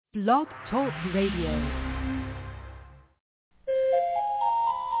Blog Talk Radio.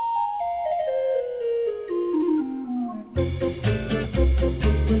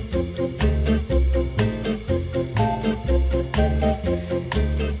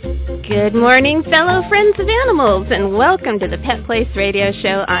 Good morning, fellow friends of animals, and welcome to the Pet Place Radio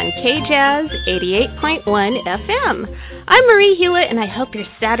Show on KJAZZ 88.1 FM. I'm Marie Hulett, and I hope your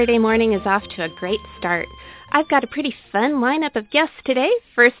Saturday morning is off to a great start. I've got a pretty fun lineup of guests today.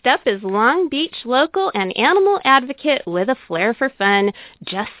 First up is Long Beach local and animal advocate with a flair for fun,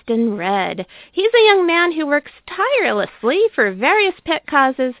 Justin Redd. He's a young man who works tirelessly for various pet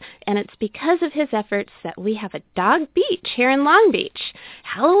causes, and it's because of his efforts that we have a Dog Beach here in Long Beach,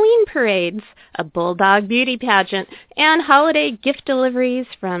 Howloween parades, a Bulldog Beauty Pageant, and holiday gift deliveries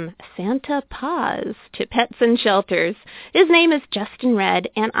from Santa Paws to pets and shelters. His name is Justin Redd,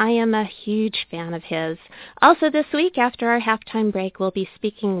 and I am a huge fan of his. Also this week, after our halftime break, we'll be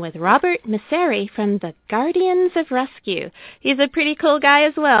speaking with Robert Messeri from the Guardians of Rescue. He's a pretty cool guy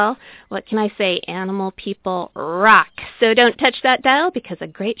as well. What can I say? Animal people rock. So don't touch that dial because a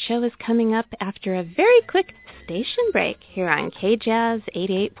great show is coming up after a very quick station break here on KJAZZ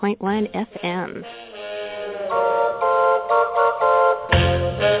 88.1 FM.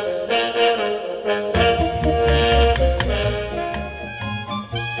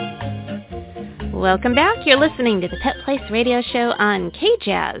 Welcome back. You're listening to the Pet Place Radio Show on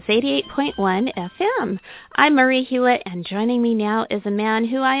KJAZZ 88.1 FM. I'm Marie Hulett, and joining me now is a man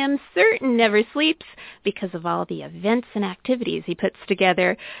who I am certain never sleeps because of all the events and activities he puts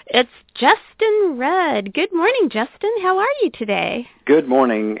together. It's Justin Redd. Good morning, Justin. How are you today? Good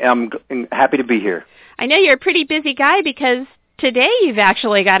morning. I'm happy to be here. I know you're a pretty busy guy because today you've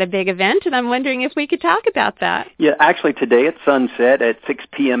actually got a big event, and I'm wondering if we could talk about that. Yeah, actually today at sunset at 6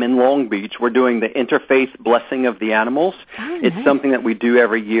 p.m. in Long Beach, we're doing the Interfaith Blessing of the Animals. Oh, it's nice. something that we do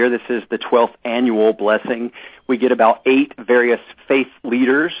every year. This is the 12th annual blessing. We get about 8 various faith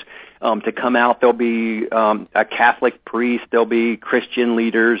leaders to come out. There'll be a Catholic priest, there'll be Christian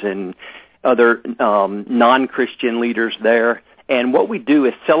leaders and other non-Christian leaders there. And what we do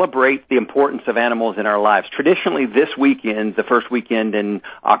is celebrate the importance of animals in our lives. Traditionally, this weekend, the first weekend in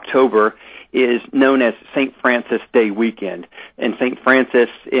October, is known as St. Francis Day weekend. And St. Francis,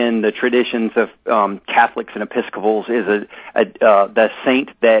 in the traditions of Catholics and Episcopals, is the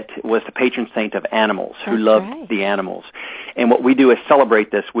saint that was the patron saint of animals, who loved the animals. And what we do is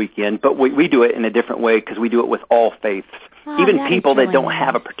celebrate this weekend, but we do it in a different way because we do it with all faiths. Even people that don't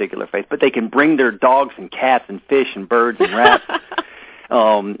have a particular faith, but they can bring their dogs and cats and fish and birds and rats.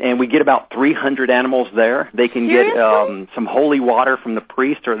 And we get about 300 animals there. They can get some holy water from the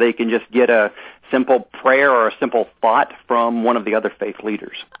priest, or they can just get a simple prayer or a simple thought from one of the other faith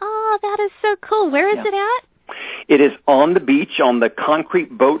leaders. Oh, that is so cool. Where is it at? It is on the beach on the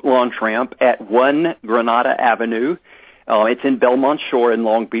concrete boat launch ramp at 1 Granada Avenue. It's in Belmont Shore in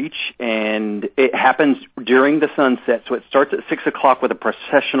Long Beach, and it happens during the sunset. So it starts at 6 o'clock with a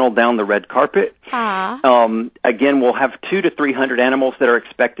processional down the red carpet. Again, we'll have 200 to 300 animals that are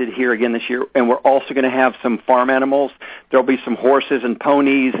expected here again this year, and we're also going to have some farm animals. There'll be some horses and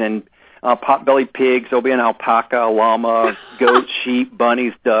ponies and pot-bellied pigs. There'll be an alpaca, a llama, goats, sheep,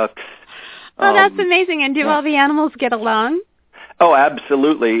 bunnies, ducks. Oh, that's amazing. And do all the animals get along? Oh,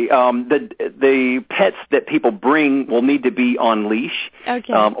 absolutely. The pets that people bring will need to be on leash,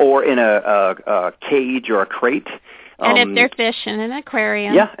 or in a cage or a crate. And if they're fish, in an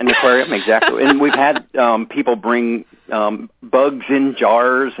aquarium. Yeah, an aquarium, exactly. And we've had people bring bugs in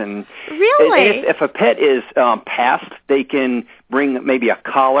jars. And really? If a pet is passed, they can bring maybe a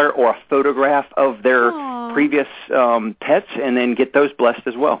collar or a photograph of their previous pets and then get those blessed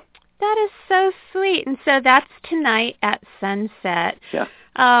as well. That is so sweet. And so that's tonight at sunset. Yeah,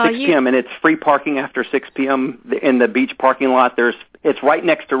 6 p.m. And it's free parking after 6 p.m. in the beach parking lot. It's right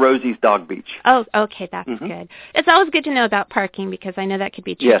next to Rosie's Dog Beach. Oh, okay, that's good. It's always good to know about parking because I know that could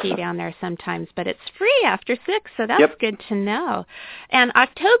be tricky down there sometimes, but it's free after 6, so that's good to know. And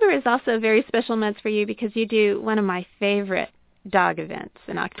October is also a very special month for you because you do one of my favorite dog events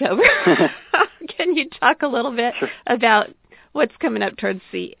in October. Can you talk a little bit about what's coming up towards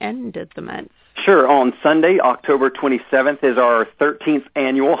the end of the month? Sure. On Sunday, October 27th, is our 13th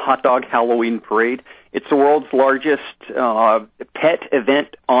annual Hot Dog Halloween Parade. It's the world's largest pet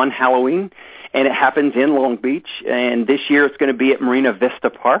event on Halloween, and it happens in Long Beach. And this year it's going to be at Marina Vista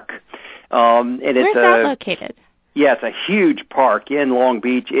Park. Where's that located? Yeah, it's a huge park in Long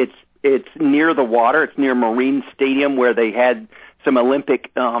Beach. It's near the water. It's near Marine Stadium where they had some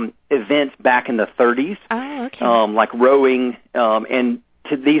Olympic events back in the 30s, like rowing, and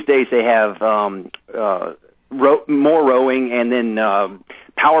these days they have more rowing, and then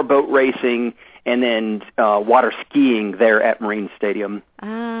power boat racing, and then water skiing there at Marine Stadium.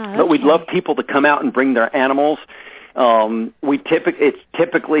 Okay. But we'd love people to come out and bring their animals. It's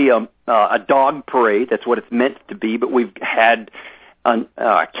typically a dog parade. That's what it's meant to be. But we've had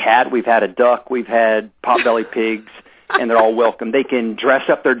a cat, we've had a duck, we've had potbelly pigs, and they're all welcome. They can dress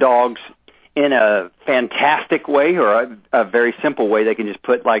up their dogs in a fantastic way or a very simple way. They can just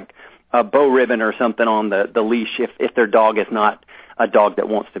put like a bow ribbon or something on the leash if their dog is not a dog that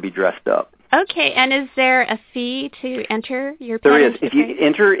wants to be dressed up. Okay, and is there a fee to enter your pet? There is. If you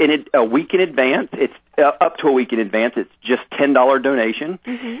enter in a week in advance, it's up to a week in advance, it's just $10 donation.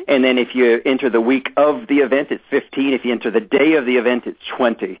 Mm-hmm. And then if you enter the week of the event, it's $15. If you enter the day of the event, it's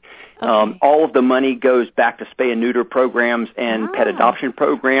 $20. Okay. All of the money goes back to spay and neuter programs and pet adoption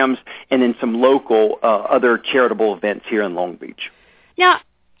programs, and then some local other charitable events here in Long Beach. Now,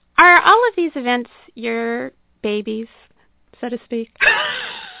 are all of these events your babies, so to speak?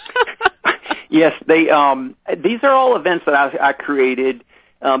 Yes, these are all events that I created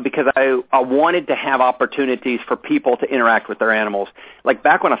because I wanted to have opportunities for people to interact with their animals. Like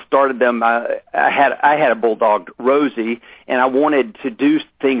back when I started them, I had a bulldog, Rosie, and I wanted to do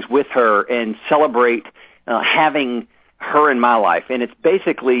things with her and celebrate having her in my life. And it's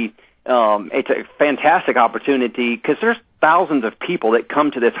basically it's a fantastic opportunity because there's thousands of people that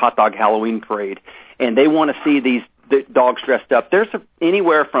come to this hot dog Halloween parade, and they want to see the dogs dressed up. There's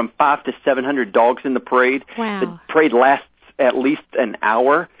anywhere from 500 to 700 dogs in the parade. Wow. The parade lasts at least an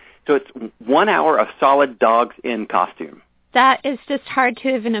hour, so it's 1 hour of solid dogs in costume. That is just hard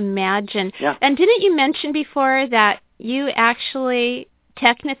to even imagine. Yeah. And didn't you mention before that you actually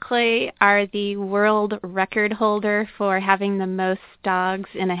technically are the world record holder for having the most dogs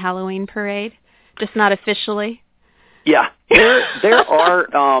in a Halloween parade, just not officially? Yeah. There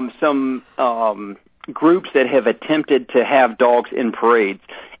are some groups that have attempted to have dogs in parades,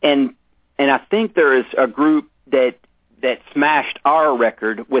 and I think there is a group that smashed our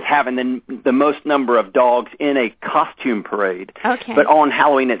record with having the most number of dogs in a costume parade. Okay. But on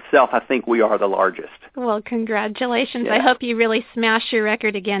Halloween itself, I think we are the largest. Well, congratulations. Yeah. I hope you really smash your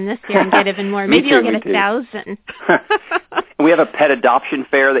record again this year and get even more. Maybe you'll get 1,000. We have a pet adoption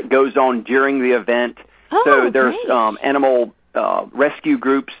fair that goes on during the event. Oh, so there's great. Animal rescue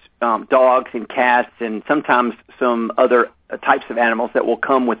groups, dogs and cats, and sometimes some other types of animals that will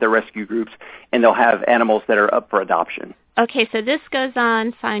come with the rescue groups, and they'll have animals that are up for adoption. Okay, so this goes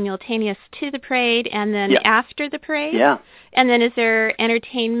on simultaneous to the parade and then after the parade? Yeah. And then is there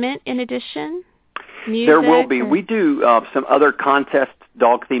entertainment in addition? Music, there will be. Or? We do some other contests,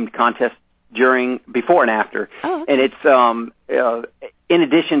 dog-themed contests before and after. Oh, okay. And it's in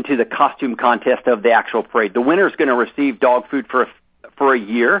addition to the costume contest of the actual parade. The winner is going to receive dog food for a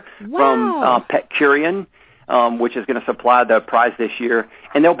year from Pet Curian, which is going to supply the prize this year.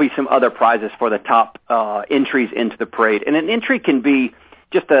 And there'll be some other prizes for the top entries into the parade. And an entry can be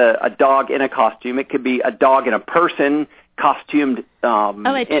just a dog in a costume. It could be a dog and a person costumed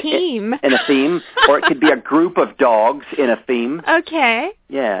a team. in a theme, or it could be a group of dogs in a theme. Okay.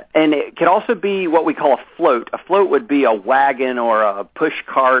 Yeah, and it could also be what we call a float. A float would be a wagon or a push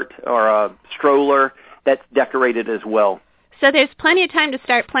cart or a stroller that's decorated as well. So there's plenty of time to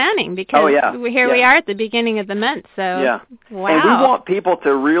start planning because we are at the beginning of the month. So wow. And we want people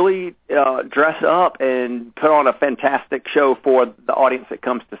to really dress up and put on a fantastic show for the audience that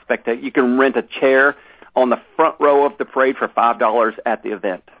comes to spectate. You can rent a chair on the front row of the parade for $5 at the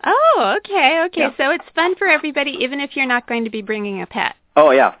event. Oh, okay. Yeah. So it's fun for everybody, even if you're not going to be bringing a pet.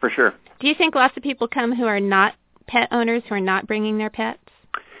 Oh, yeah, for sure. Do you think lots of people come who are not pet owners, who are not bringing their pets?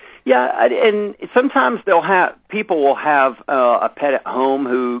 Yeah, and sometimes people will have a pet at home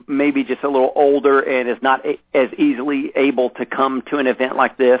who may be just a little older and is not as easily able to come to an event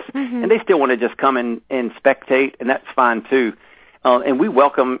like this, and they still want to just come and spectate, and that's fine too. And we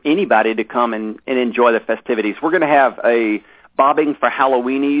welcome anybody to come and enjoy the festivities. We're going to have a Bobbing for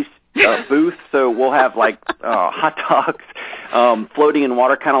Halloweenies booth, so we'll have like hot dogs floating in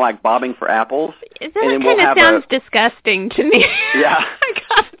water, kind of like bobbing for apples. That kind of sounds disgusting to me. Yeah. I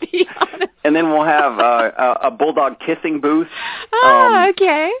got to be honest. And then we'll have a bulldog kissing booth. Oh,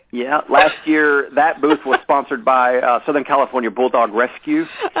 okay. Yeah, last year that booth was sponsored by Southern California Bulldog Rescue.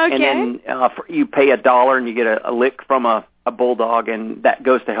 Okay. And then you pay $1 and you get a lick from a bulldog, and that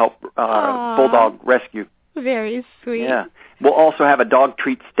goes to help Bulldog Rescue. Very sweet. Yeah. We'll also have a dog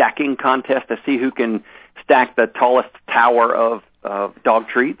treat stacking contest to see who can stack the tallest tower of dog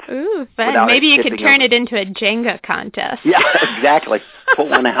treats. Ooh, fun. Maybe you could turn it into a Jenga contest. Yeah, exactly. Pull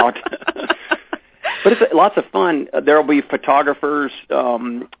one out. But it's lots of fun. There will be photographers,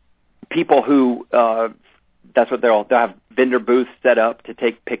 people who that's what they'll have vendor booths set up to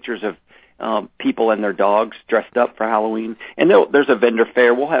take pictures of people and their dogs dressed up for Halloween. And there's a vendor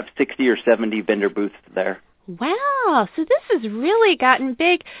fair. We'll have 60 or 70 vendor booths there. Wow. So this has really gotten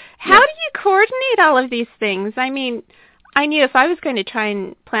big. How do you coordinate all of these things? I mean, I knew if I was going to try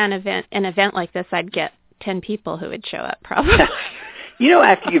and plan an event like this, I'd get 10 people who would show up probably.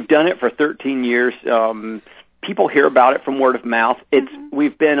 After you've done it for 13 years, people hear about it from word of mouth.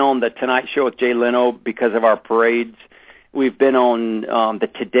 We've been on the Tonight Show with Jay Leno because of our parades. We've been on the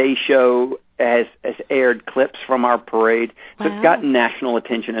Today Show as aired clips from our parade. So it's gotten national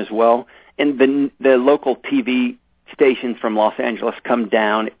attention as well. And the local TV stations from Los Angeles come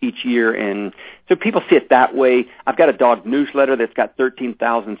down each year, and so people see it that way. I've got a dog newsletter that's got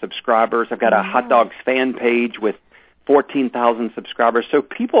 13,000 subscribers. I've got a hot dogs fan page with 14,000 subscribers. So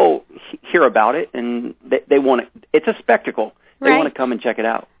people hear about it, and they want it. It's a spectacle. They want to come and check it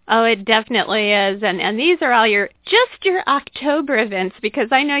out. Oh, it definitely is. And these are all your October events, because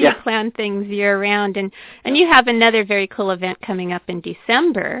I know you plan things year-round, and you have another very cool event coming up in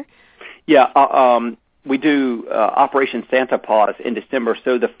December. Yeah, we do Operation Santa Paws in December.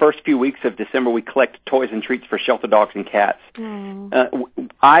 So the first few weeks of December, we collect toys and treats for shelter dogs and cats.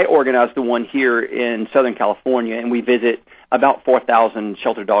 I organize the one here in Southern California, and we visit about 4,000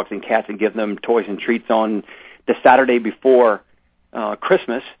 shelter dogs and cats and give them toys and treats on the Saturday before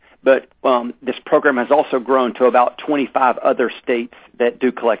Christmas. But this program has also grown to about 25 other states that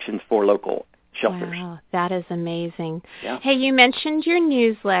do collections for local shelters. Wow, that is amazing. Yeah. Hey, you mentioned your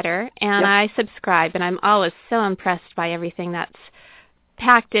newsletter, and I subscribe, and I'm always so impressed by everything that's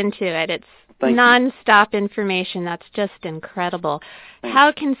packed into it. It's nonstop information. That's just incredible. Thanks.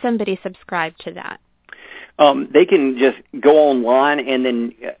 How can somebody subscribe to that? They can just go online and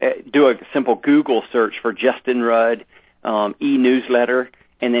then do a simple Google search for Justin Rudd e-newsletter,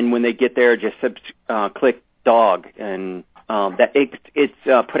 and then when they get there, just click dog, and it's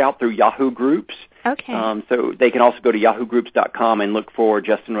put out through Yahoo Groups. Okay. So they can also go to yahoogroups.com and look for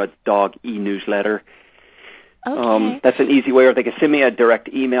Justin Rudd's dog e-newsletter. Okay. That's an easy way, or they can send me a direct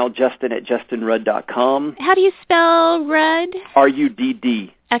email, justin@justinrudd.com. How do you spell Rudd?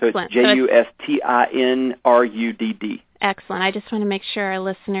 R-U-D-D. Excellent. So it's JUSTINRUDD. Excellent. I just want to make sure our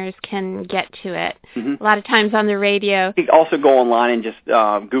listeners can get to it. A lot of times on the radio. You can also go online and just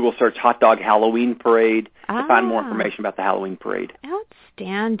Google search Hot Dog Halloween Parade to find more information about the Halloween parade.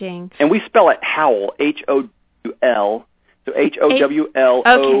 Outstanding. And we spell it Howl, H-O-W-L. So Howloween.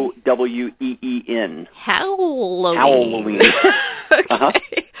 Howloween.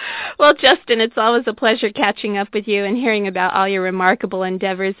 Okay. Well, Justin, it's always a pleasure catching up with you and hearing about all your remarkable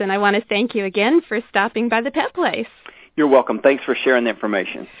endeavors, and I want to thank you again for stopping by the Pet Place. You're welcome. Thanks for sharing the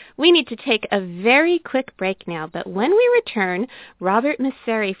information. We need to take a very quick break now, but when we return, Robert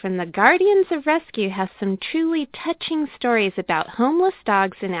Messeri from the Guardians of Rescue has some truly touching stories about homeless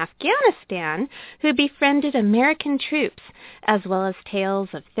dogs in Afghanistan who befriended American troops, as well as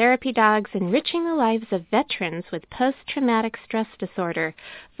tales of therapy dogs enriching the lives of veterans with post-traumatic stress disorder.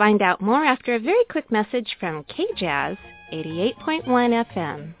 Find out more after a very quick message from KJAZZ 88.1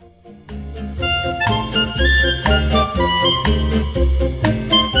 FM.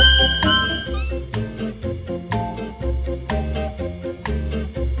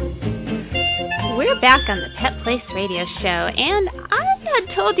 We're back on the Pet Place Radio Show, and I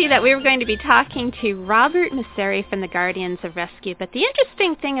had told you that we were going to be talking to Robert Messeri from the Guardians of Rescue, but the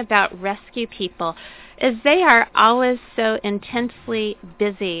interesting thing about rescue people is they are always so intensely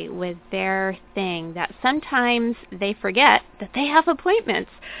busy with their thing that sometimes they forget that they have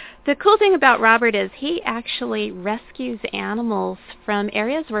appointments. The cool thing about Robert is he actually rescues animals from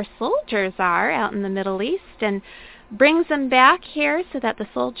areas where soldiers are out in the Middle East and brings them back here so that the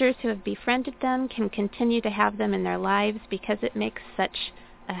soldiers who have befriended them can continue to have them in their lives, because it makes such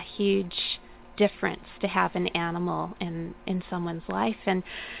a huge difference to have an animal in someone's life.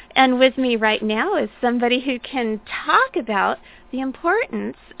 And with me right now is somebody who can talk about the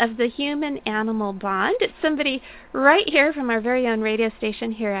importance of the human-animal bond. It's somebody right here from our very own radio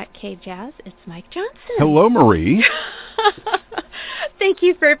station here at KJAZZ. It's Mike Johnson. Hello, Marie. Thank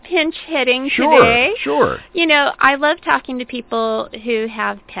you for pinch hitting today. Sure. You know, I love talking to people who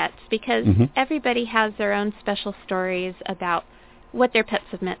have pets, because everybody has their own special stories about what their pets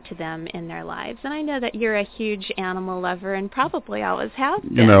have meant to them in their lives. And I know that you're a huge animal lover and probably always have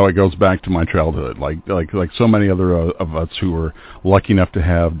been. You know, it goes back to my childhood. Like so many other of us who were lucky enough to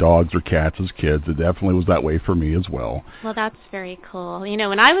have dogs or cats as kids, it definitely was that way for me as well. Well, that's very cool. You know,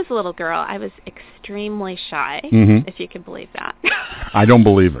 when I was a little girl, I was extremely shy, if you can believe that. I don't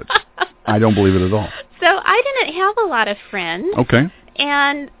believe it. I don't believe it at all. So I didn't have a lot of friends. Okay.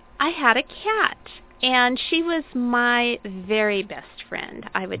 And I had a cat. And she was my very best friend.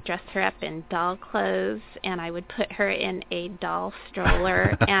 I would dress her up in doll clothes, and I would put her in a doll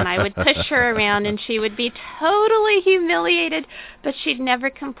stroller, and I would push her around, and she would be totally humiliated, but she'd never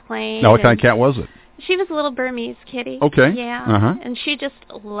complain. Now, what kind of cat was it? She was a little Burmese kitty. Okay. Yeah. Uh-huh. And she just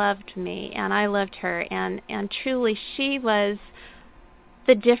loved me, and I loved her, and truly she was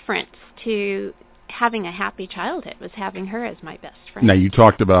the difference to having a happy childhood, was having her as my best friend. Now, you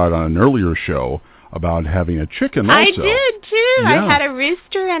talked about on an earlier show about having a chicken also. I did, too. Yeah. I had a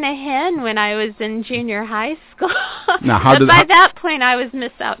rooster and a hen when I was in junior high school. Now, but by that point, I was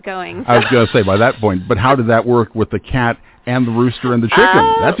Miss Outgoing. So. I was going to say, by that point, but how did that work with the cat and the rooster and the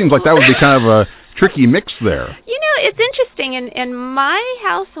chicken? That seems like that would be kind of a tricky mix there. You know, it's interesting. In my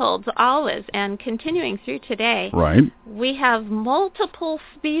households always, and continuing through today, right, we have multiple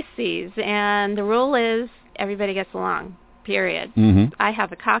species, and the rule is everybody gets along. Period. Mm-hmm. I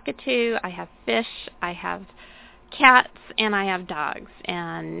have a cockatoo, I have fish, I have cats, and I have dogs,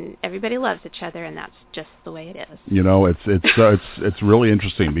 and everybody loves each other, and that's just the way it is. You know, it's really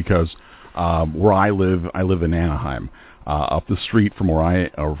interesting because where I live in Anaheim. Up the street from where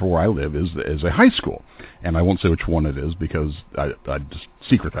I live is a high school, and I won't say which one it is because I just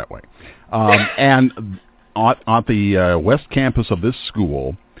secret that way. And on the west campus of this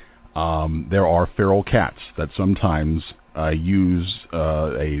school, there are feral cats that sometimes use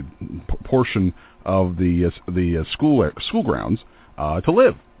a portion of the school grounds to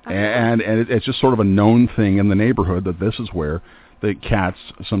live, and it's just sort of a known thing in the neighborhood that this is where the cats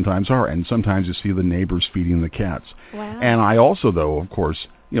sometimes are, and sometimes you see the neighbors feeding the cats. Wow. And I also, though, of course,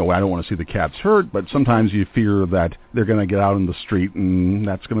 I don't want to see the cats hurt, but sometimes you fear that they're going to get out in the street and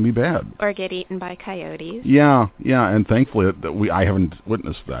that's going to be bad. Or get eaten by coyotes. Yeah, and thankfully I haven't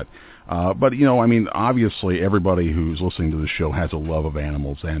witnessed that. But, obviously everybody who's listening to the show has a love of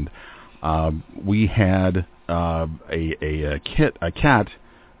animals, and we had a cat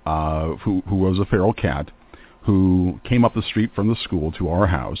who was a feral cat, who came up the street from the school to our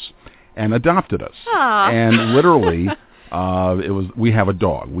house and adopted us. Aww. And literally, we have a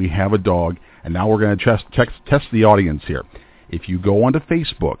dog, and now we're going to test the audience here. If you go onto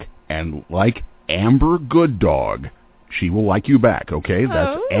Facebook and like Amber Good Dog, she will like you back, okay?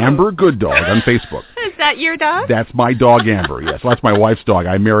 That's Amber Good Dog on Facebook. Is that your dog? That's my dog, Amber, yes. That's my wife's dog.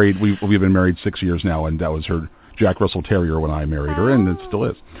 We've been married 6 years now, and that was her Jack Russell Terrier when I married her, and it still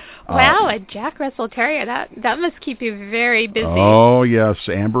is. Wow, a Jack Russell Terrier. That must keep you very busy. Oh, yes.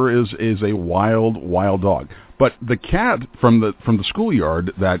 Amber is a wild dog. But the cat from the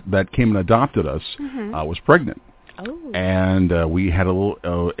schoolyard that came and adopted us was pregnant. Oh. And we had a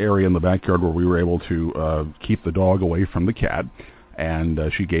little area in the backyard where we were able to keep the dog away from the cat. And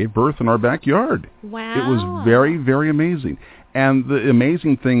she gave birth in our backyard. Wow. It was very, very amazing. And the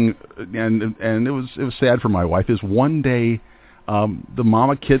amazing thing, and it was sad for my wife, is one day the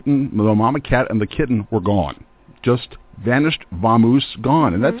mama cat and the kitten were gone, just vanished, vamoose,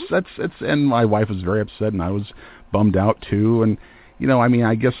 gone. And and my wife was very upset, and I was bummed out too. And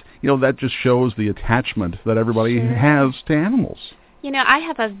I guess that just shows the attachment that everybody has to animals. I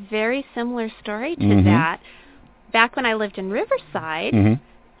have a very similar story to that. Back when I lived in Riverside,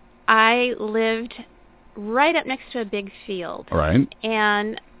 I lived right up next to a big field. Right.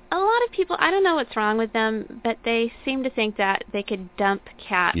 And a lot of people, I don't know what's wrong with them, but they seem to think that they could dump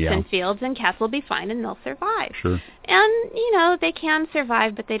cats in fields and cats will be fine and they'll survive. Sure. And, they can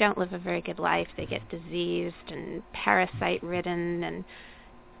survive, but they don't live a very good life. They get diseased and parasite-ridden, and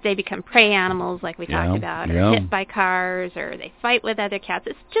they become prey animals like we talked about, or hit by cars, or they fight with other cats.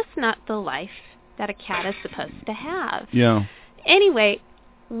 It's just not the life that a cat is supposed to have. Yeah. Anyway,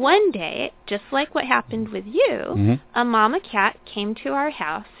 one day, just like what happened with you, a mama cat came to our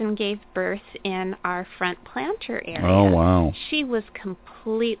house and gave birth in our front planter area. Oh, wow. She was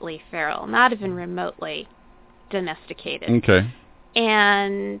completely feral, not even remotely domesticated. Okay.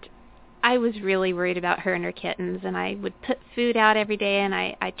 And I was really worried about her and her kittens, and I would put food out every day, and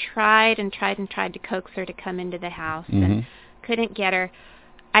I tried to coax her to come into the house and couldn't get her.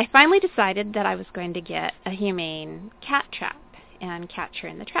 I finally decided that I was going to get a humane cat trap and catch her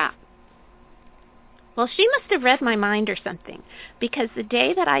in the trap. Well, she must have read my mind or something, because the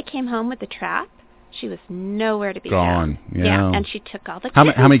day that I came home with the trap, she was nowhere to be found. Gone. Yeah. And she took all the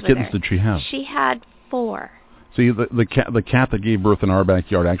kittens. How many with kittens her. did she have? She had 4. See, the cat that gave birth in our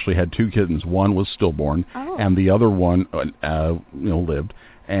backyard actually had 2 kittens. One was stillborn, and the other one, lived.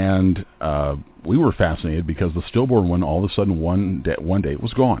 And we were fascinated because the stillborn one, all of a sudden, one day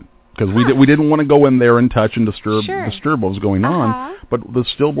was gone. Because we didn't want to go in there and touch and disturb what was going on. But the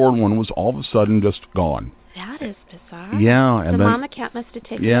stillborn one was all of a sudden just gone. That is bizarre. Yeah. And the then, mama cat must have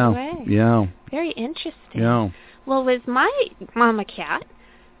taken it away. Yeah. Very interesting. Yeah. Well, with my mama cat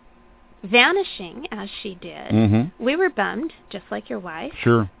vanishing as she did, we were bummed, just like your wife.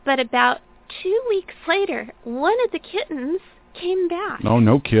 Sure. But about 2 weeks later, one of the kittens came back. Oh,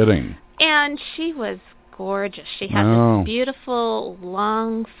 no kidding. And she was gorgeous. She had this beautiful,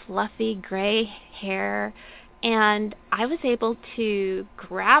 long, fluffy gray hair. And I was able to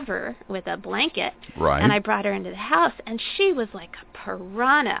grab her with a blanket, and I brought her into the house, and she was like a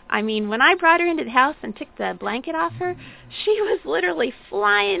piranha. I mean, when I brought her into the house and took the blanket off her, she was literally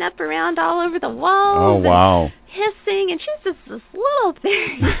flying up around all over the walls and hissing, and she's just this little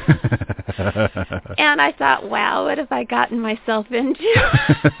thing. And I thought, wow, what have I gotten myself into?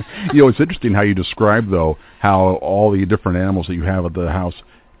 It's interesting how you describe, though, how all the different animals that you have at the house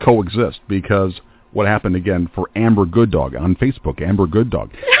coexist, because what happened again for Amber Good Dog on Facebook, Amber Good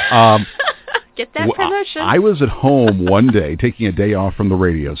Dog. Get that promotion. I was at home one day taking a day off from the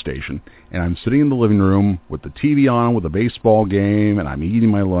radio station, and I'm sitting in the living room with the TV on with a baseball game, and I'm eating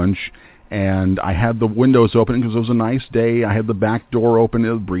my lunch, and I had the windows open because it was a nice day. I had the back door open,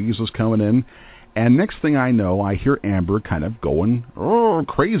 the breeze was coming in, and next thing I know, I hear Amber kind of going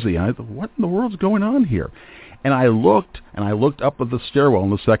crazy. I thought, what in the world's going on here? And I looked up at the stairwell on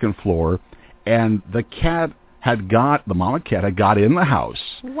the second floor, and the mama cat had got in the house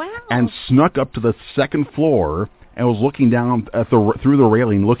and snuck up to the second floor and was looking down through the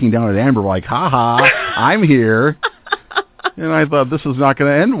railing, looking down at Amber like, ha ha, I'm here. And I thought, this is not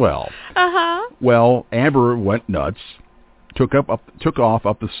going to end well. Well, Amber went nuts, took off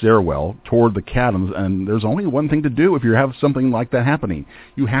up the stairwell toward the cat, and there's only one thing to do if you have something like that happening.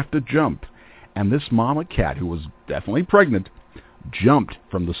 You have to jump. And this mama cat, who was definitely pregnant, jumped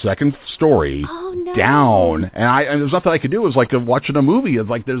from the second story down, and there's nothing I could do. It was like watching a movie. It's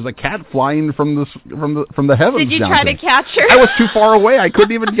like there's a cat flying from the heavens. Did you down try to catch her? I was too far away. I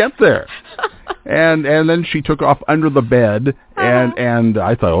couldn't even get there. And then she took off under the bed, and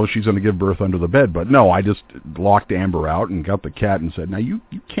I thought, she's going to give birth under the bed. But no, I just locked Amber out and got the cat and said, now you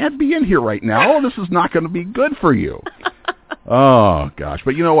can't be in here right now. This is not going to be good for you. Oh, gosh.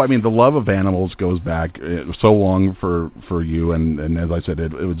 But, I mean, the love of animals goes back so long for you. And as I said,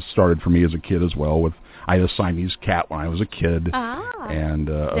 it started for me as a kid as well. I had a Siamese cat when I was a kid. And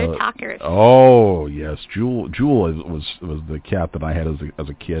they're talkers. Oh, yes. Jewel was the cat that I had as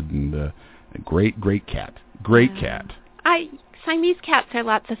a kid. And a great cat. Great cat. Siamese cats are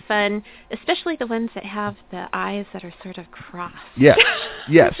lots of fun, especially the ones that have the eyes that are sort of crossed. Yes.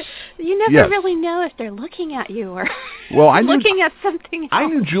 You never really know if they're looking at you or looking at something else. I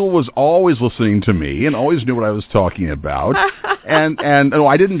knew Jewel was always listening to me and always knew what I was talking about. and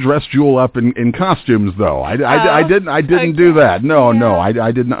I didn't dress Jewel up in costumes, though. I didn't do that. No, I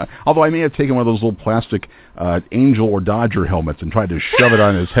didn't. Although I may have taken one of those little plastic Angel or Dodger helmets and tried to shove it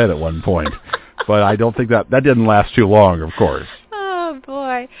on his head at one point. But I don't think that didn't last too long, of course. Oh,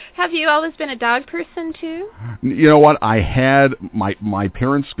 boy. Have you always been a dog person, too? You know what? I had, my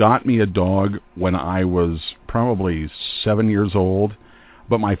parents got me a dog when I was probably 7 years old,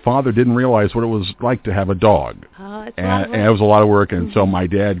 but my father didn't realize what it was like to have a dog. Oh, it's and it was a lot of work, and so my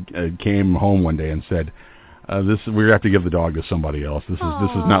dad came home one day and said, we're going to have to give the dog to somebody else. This is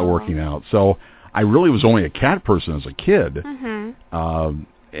not working out. So I really was only a cat person as a kid.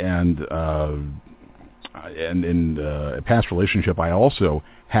 And in a past relationship, I also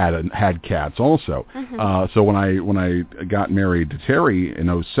had cats also. So when I got married to Terry in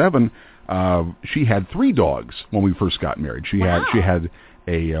 2007, she had 3 dogs when we first got married. She had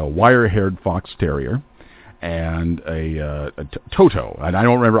a wire-haired fox terrier and a Toto. And I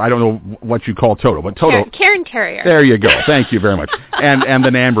don't know what you call Toto, but Toto. Cairn Terrier. There you go. Thank you very much. And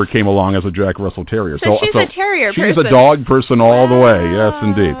then Amber came along as a Jack Russell Terrier. So she's a terrier person. She's a dog person all the way. Yes,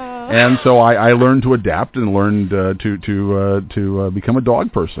 indeed. And so I learned to adapt and learned to become a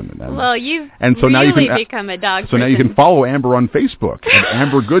dog person. Well, you've become a dog person. So now you can follow Amber on Facebook at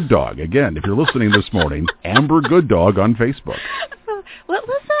Amber Good Dog. Again, if you're listening this morning, Amber Good Dog on Facebook. What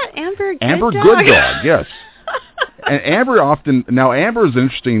was that? Amber Good Dog, yes. And Amber is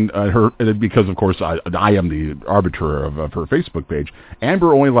interesting, because of course I am the arbiter of her Facebook page.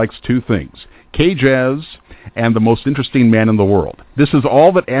 Amber only likes 2 things: KJAZZ and the most interesting man in the world. This is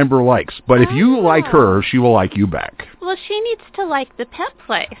all that Amber likes. But if you like her, she will like you back. Well, she needs to like the Pet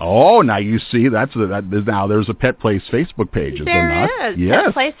Place. Oh, now you see, now there's a Pet Place Facebook page, is there not? There is. Yes.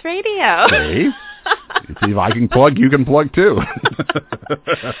 Pet Place Radio. See? See, if I can plug, you can plug too.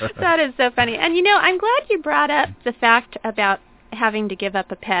 That is so funny. And I'm glad you brought up the fact about having to give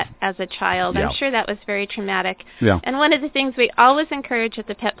up a pet as a child. Yeah. I'm sure that was very traumatic. Yeah. And one of the things we always encourage at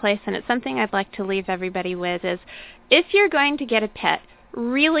the Pet Place, and it's something I'd like to leave everybody with, is if you're going to get a pet,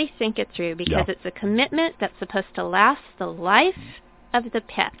 really think it through, because it's a commitment that's supposed to last the life of the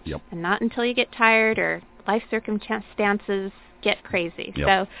pet, and not until you get tired or life circumstances get crazy.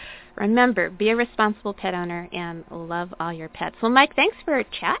 So remember, be a responsible pet owner and love all your pets. Well, Mike, thanks for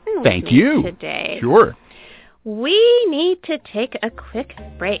chatting with me today. Sure. We need to take a quick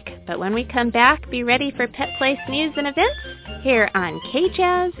break, but when we come back, be ready for Pet Place news and events here on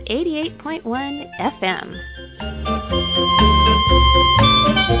KJAZZ 88.1 FM.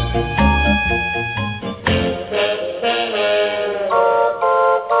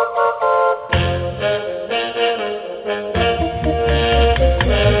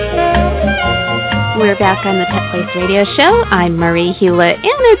 We're back on the Pet Place Radio Show. I'm Marie Hulett, and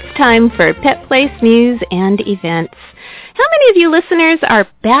it's time for Pet Place news and events. How many of you listeners are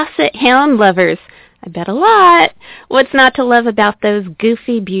Basset Hound lovers? I bet a lot. What's not to love about those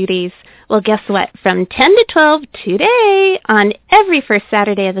goofy beauties? Well, guess what? From 10 to 12 today, on every first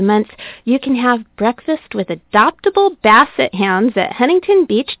Saturday of the month, you can have breakfast with adoptable Basset Hounds at Huntington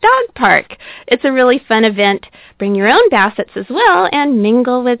Beach Dog Park. It's a really fun event. Bring your own Bassets as well and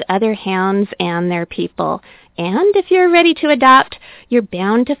mingle with other hounds and their people. And if you're ready to adopt, you're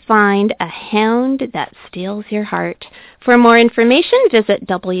bound to find a hound that steals your heart. For more information, visit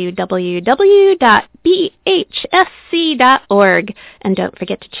www.bhsc.org. And don't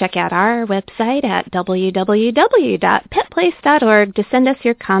forget to check out our website at www.petplace.org to send us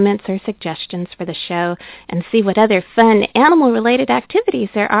your comments or suggestions for the show and see what other fun animal-related activities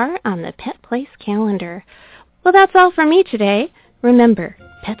there are on the Pet Place calendar. Well, that's all for me today. Remember,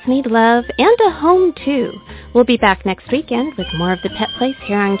 pets need love and a home, too. We'll be back next weekend with more of the Pet Place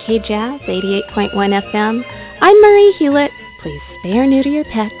here on KJAZZ 88.1 FM. I'm Marie Hulett. Please spay or neuter your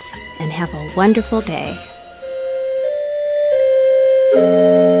pets and have a wonderful day.